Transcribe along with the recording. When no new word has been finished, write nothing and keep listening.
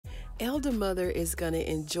Elder Mother is going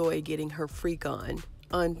to enjoy getting her freak on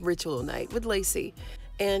ritual night with Lacey.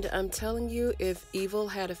 And I'm telling you, if evil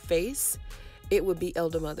had a face, it would be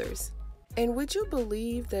Elder Mother's. And would you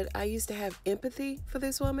believe that I used to have empathy for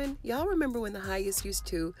this woman? Y'all remember when the highest used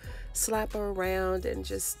to slap her around and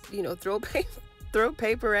just, you know, throw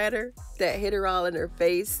paper at her that hit her all in her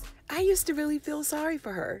face? I used to really feel sorry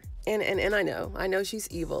for her. And I know she's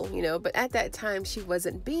evil, you know, but at that time she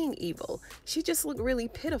wasn't being evil. She just looked really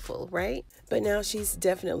pitiful, right? But now she's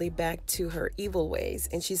definitely back to her evil ways,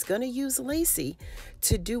 and she's gonna use Lacey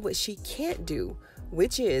to do what she can't do,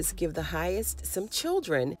 which is give the highest some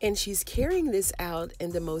children, and she's carrying this out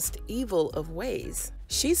in the most evil of ways.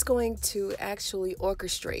 She's going to actually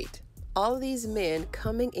orchestrate all of these men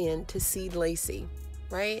coming in to see Lacey,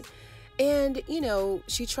 right? And, you know,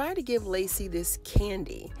 she tried to give Lacey this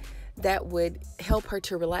candy that would help her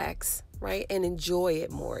to relax, right? And enjoy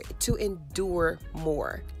it more, to endure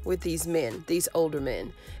more with these men, these older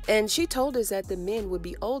men. And she told us that the men would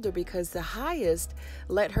be older because the highest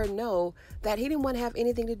let her know that he didn't want to have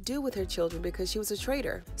anything to do with her children because she was a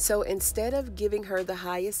traitor. So instead of giving her the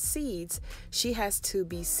highest seeds, she has to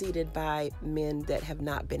be seeded by men that have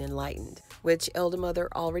not been enlightened, which Elder Mother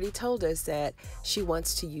already told us that she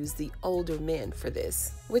wants to use the older men for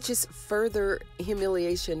this, which is further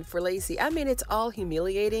humiliation for Lacey. I mean, it's all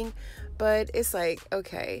humiliating, but it's like,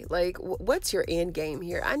 okay, like, what's your end game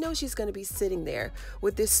here? I know she's going to be sitting there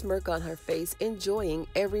with this smirk on her face, enjoying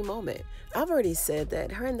every moment. I've already said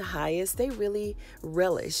that her and the highest, they really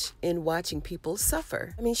relish in watching people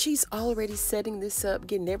suffer. I mean, she's already setting this up,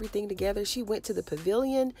 getting everything together. She went to the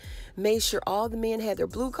pavilion, made sure all the men had their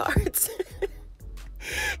blue cards.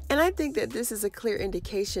 And I think that this is a clear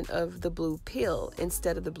indication of the blue pill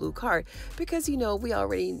instead of the blue card, because, you know, we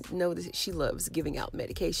already know that she loves giving out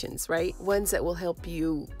medications, right? Ones that will help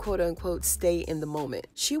you, quote unquote, stay in the moment.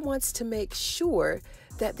 She wants to make sure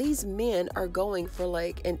that these men are going for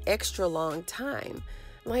like an extra long time.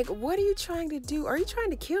 Like, what are you trying to do? Are you trying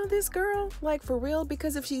to kill this girl? Like, for real?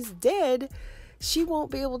 Because if she's dead, she won't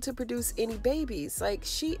be able to produce any babies. Like,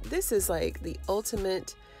 this is like the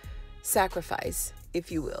ultimate sacrifice,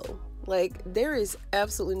 if you will. Like, there is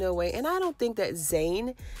absolutely no way. And I don't think that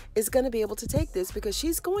Zane is going to be able to take this, because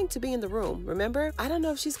she's going to be in the room. Remember? I don't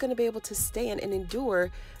know if she's going to be able to stand and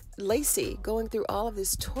endure Lacey going through all of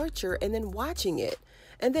this torture and then watching it.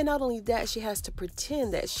 And then not only that, she has to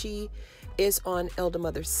pretend that she is on Elder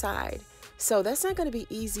Mother's side. So that's not going to be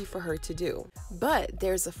easy for her to do. But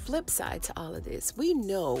there's a flip side to all of this. We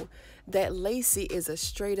know that Lacey is a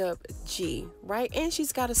straight up G, right? And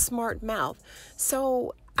she's got a smart mouth.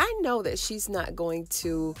 So I know that she's not going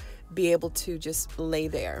to be able to just lay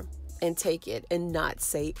there and take it and not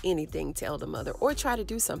say anything to Elder Mother or try to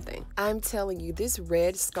do something. I'm telling you, this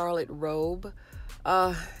red scarlet robe,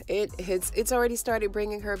 it's already started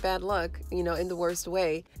bringing her bad luck, you know, in the worst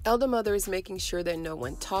way. Elder Mother is making sure that no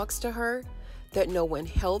one talks to her, that no one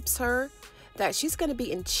helps her, that she's going to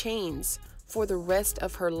be in chains for the rest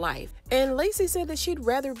of her life. And Lacey said that she'd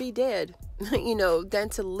rather be dead, you know, than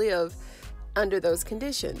to live under those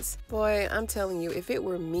conditions. Boy, I'm telling you, if it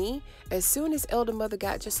were me, as soon as Elder Mother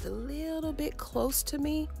got just a little bit close to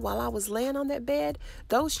me while I was laying on that bed,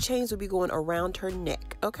 those chains would be going around her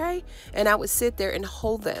neck, okay? And I would sit there and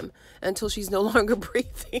hold them until she's no longer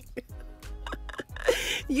breathing.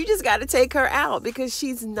 You just got to take her out, because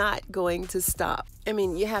she's not going to stop. I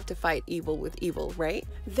mean, you have to fight evil with evil, right?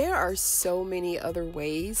 There are so many other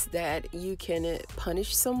ways that you can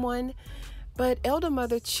punish someone, but Elder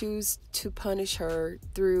Mother chose to punish her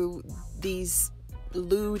through these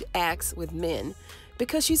lewd acts with men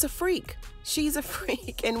because she's a freak. She's a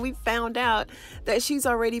freak, and we found out that she's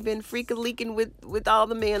already been freak-a-leaking with all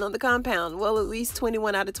the men on the compound. Well, at least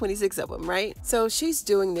 21 out of 26 of them, right? So she's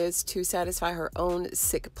doing this to satisfy her own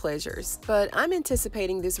sick pleasures. But I'm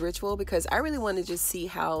anticipating this ritual because I really want to just see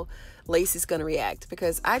how Lacey's going to react,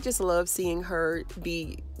 because I just love seeing her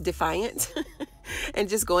be defiant and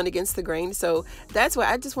just going against the grain. So that's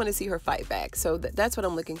why I just want to see her fight back. So that's what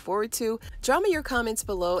I'm looking forward to. Drop me your comments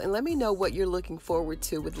below and let me know what you're looking forward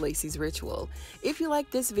to with Lacey's ritual. If you like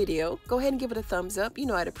this video, go ahead and give it a thumbs up. You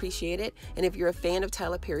know I'd appreciate it. And if you're a fan of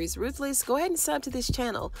Tyler Perry's Ruthless, go ahead and sub to this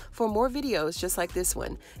channel for more videos just like this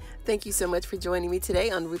one. Thank you so much for joining me today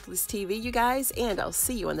on Ruthless TV, you guys, and I'll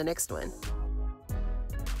see you on the next one.